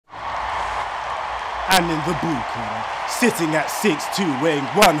And in the blue corner, sitting at 6'2", weighing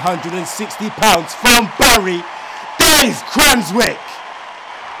 160 pounds from Bury, Dave Cranswick.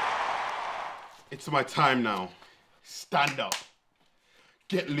 It's my time now. Stand up.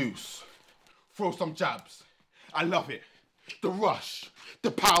 Get loose. Throw some jabs. I love it. The rush,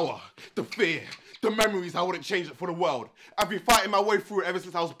 the power, the fear, the memories, I wouldn't change it for the world. I've been fighting my way through it ever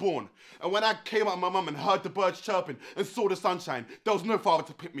since I was born. And when I came out of my mum and heard the birds chirping and saw the sunshine, there was no father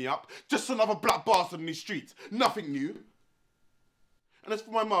to pick me up. Just another black bastard in these streets. Nothing new. And as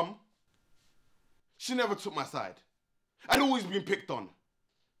for my mum, she never took my side. I'd always been picked on.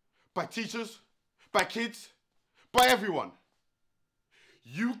 By teachers, by kids, by everyone.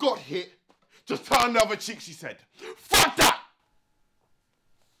 You got hit, just turn the other cheek, she said. Fuck that!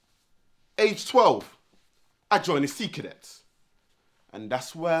 Age 12, I joined the Sea Cadets. And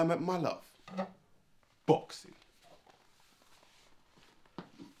that's where I met my love. Boxing.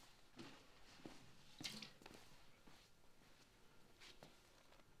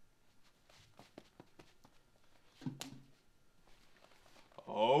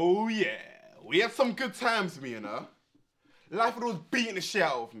 Oh yeah, we had some good times, me and her. Life was beating the shit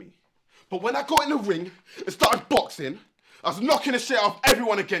out of me. But when I got in the ring and started boxing, I was knocking the shit out of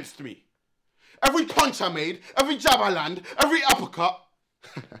everyone against me. Every punch I made, every jab I land, every uppercut.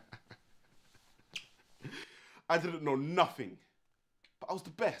 I didn't know nothing, but I was the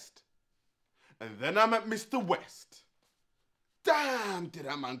best. And then I met Mr. West. Damn, did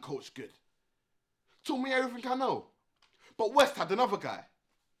that man coach good. Taught me everything I know. But West had another guy,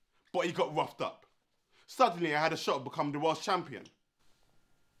 but he got roughed up. Suddenly I had a shot to become the world champion.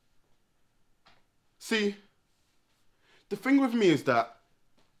 See, the thing with me is that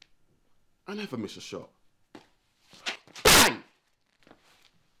I never miss a shot. Bang!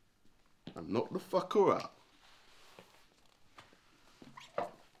 I knocked the fucker out.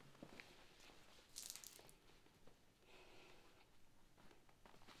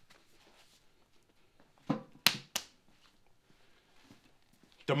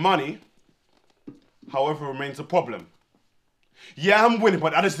 The money, however, remains a problem. Yeah, I'm winning,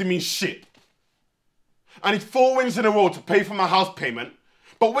 but that doesn't mean shit. I need 4 wins in a row to pay for my house payment,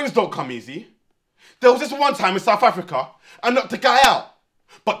 but wins don't come easy. There was this one time in South Africa, I knocked the guy out,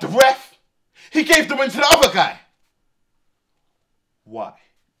 but the ref, he gave the win to the other guy. Why?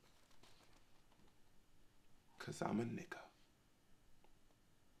 'Cause I'm a nigger.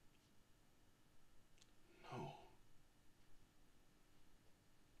 No.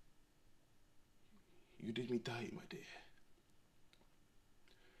 You did me dirty, my dear.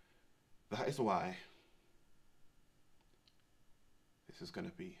 That is why this is gonna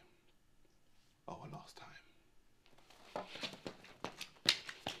be our last time.